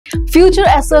Future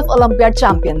SOF Olympiad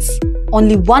champions.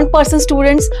 Only 1%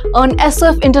 students earn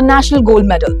SOF International Gold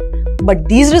Medal. But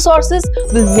these resources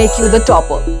will make you the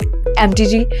topper.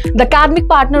 MTG, the academic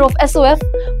partner of SOF,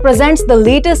 presents the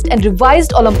latest and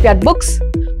revised Olympiad books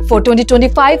for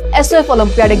 2025 SOF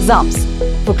Olympiad exams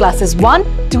for classes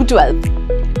 1 to 12.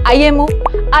 IMO,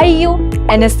 IEO,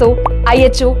 NSO,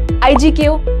 IHO,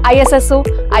 IGKO, ISSO,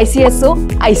 ICSO,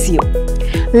 ICO.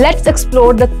 Let's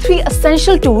explore the 3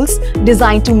 essential tools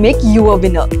designed to make you a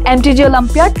winner. MTG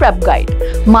Olympiad Prep Guide.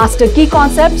 Master key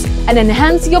concepts and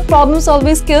enhance your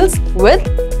problem-solving skills with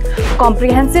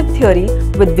comprehensive theory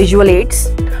with visual aids,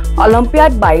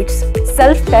 Olympiad bites,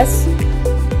 self-tests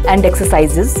and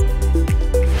exercises,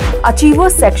 Achiever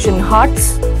section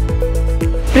hearts,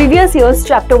 previous year's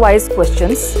chapter-wise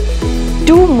questions,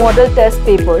 2 model test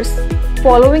papers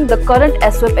following the current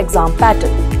SOF exam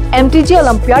pattern. MTG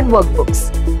Olympiad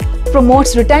Workbooks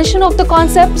promotes retention of the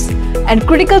concepts and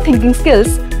critical thinking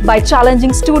skills by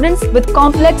challenging students with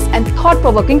complex and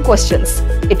thought-provoking questions.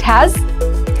 It has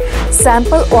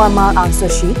sample OMR answer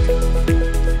sheet,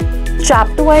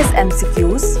 chapter-wise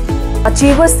MCQs,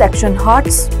 Achiever section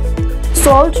hearts,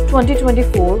 solved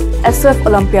 2024 SOF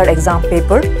Olympiad exam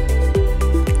paper,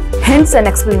 hints and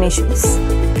explanations,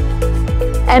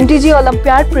 MTG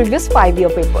Olympiad Previous 5-year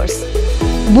papers.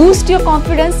 Boost your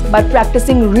confidence by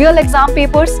practicing real exam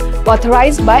papers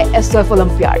authorized by SOF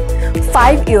Olympiad.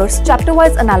 5 years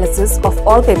chapter-wise analysis of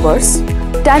all papers,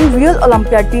 10 real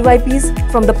Olympiad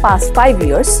PYPs from the past 5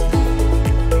 years,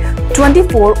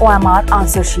 24 OMR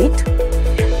answer sheet,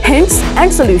 hints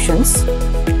and solutions,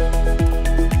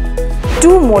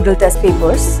 2 model test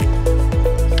papers.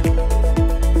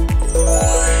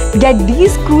 Get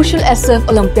these crucial SOF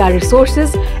Olympiad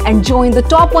resources and join the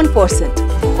top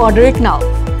 1%. Order it now.